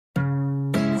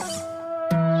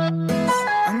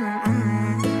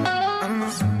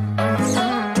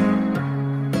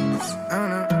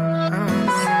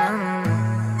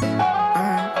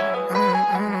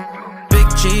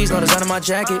out of my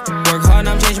jacket. Work hard and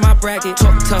I'm changing my bracket.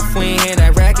 Talk tough, we ain't hear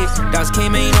that racket. Dogs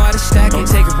came, man, you know how to stack it. Don't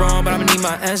take it wrong, but I'ma need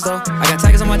my ends though. I got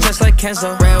tigers on my chest like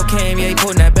Kenzo. Rail came, yeah, he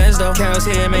putting that Benz though. Carol's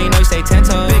here, man, you know he stay 10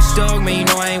 toes. Big dog, man, you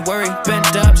know I ain't worried. Bent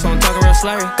up, so I'm talking real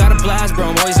slurry. Got a blast, bro,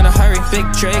 I'm always in a hurry. Big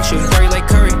Drake, shooting curry like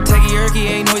Curry. Take a yerky,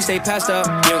 ain't know he stay passed up.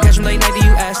 You don't catch him late night, do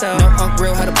you asked out? No, Unc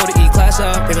real, how to put an E-class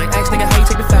up. They be like, X nigga, how you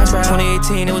take the fast ride?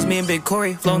 2018, it was me and Big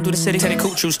Corey. Flowing through the city, had a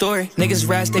cool true story. Niggas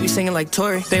rats, they be singing like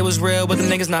Tory. They was real, but them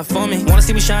niggas not for me. Wanna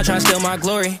see me shine, tryna steal my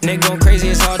glory. Nigga going crazy,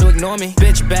 it's hard to ignore me.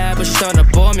 Bitch bad, but she starting to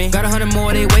bore me. Got 100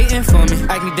 more, they waiting for me.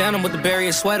 Acne denim with the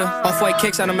barrier sweater. Off-white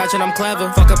kicks, I don't match it, I'm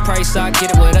clever. Fuck a price, I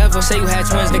get it, whatever. Say you had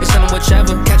twins, nigga, send them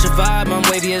whichever. Catch a vibe, I'm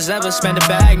wavy as ever. Spend a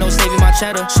bag, no saving my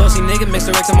cheddar. Saucy nigga, mix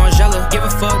the Rex and Margiela. Give a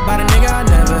fuck by the nigga I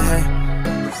never had.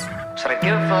 Should I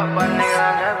give a fuck by the nigga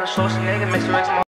I never? Saucy nigga, mix the Rex and Margiela.